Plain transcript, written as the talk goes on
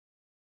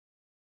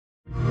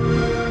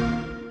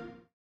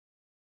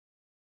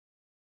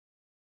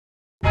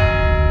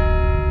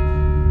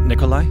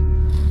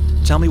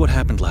Nikolai? Tell me what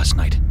happened last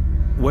night.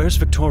 Where's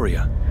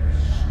Victoria?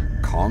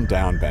 Calm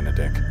down,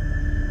 Benedict.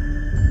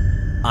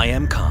 I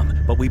am calm,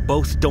 but we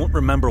both don't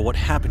remember what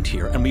happened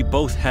here, and we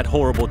both had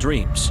horrible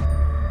dreams.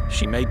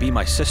 She may be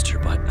my sister,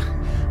 but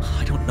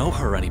I don't know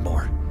her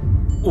anymore.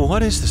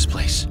 What is this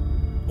place?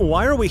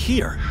 Why are we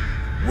here?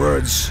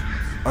 Words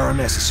are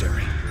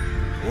unnecessary.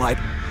 Light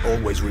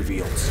always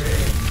reveals.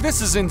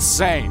 This is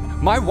insane.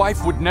 My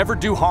wife would never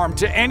do harm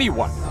to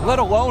anyone, let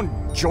alone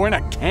join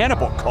a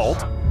cannibal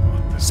cult.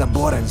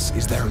 Saborans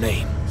is their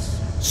name.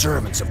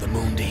 Servants of the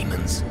moon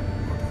demons.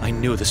 I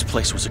knew this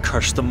place was a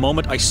curse the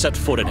moment I set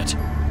foot in it.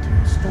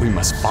 We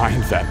must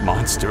find that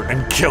monster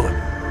and kill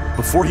him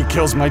before he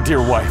kills my dear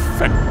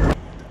wife and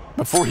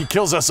before he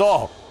kills us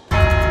all.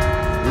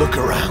 Look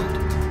around.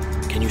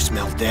 Can you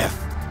smell death?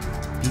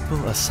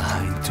 People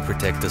assigned to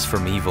protect us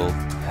from evil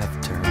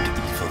have turned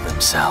evil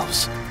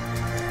themselves.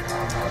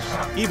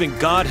 Even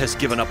God has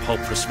given up hope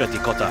for Sveti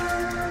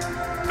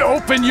Kotar.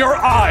 Open your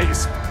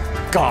eyes!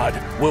 God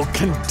will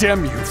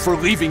condemn you for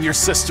leaving your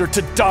sister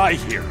to die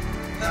here.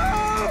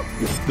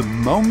 The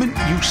moment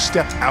you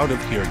step out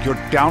of here, your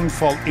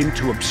downfall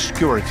into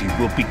obscurity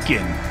will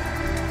begin.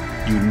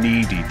 You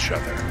need each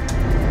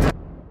other.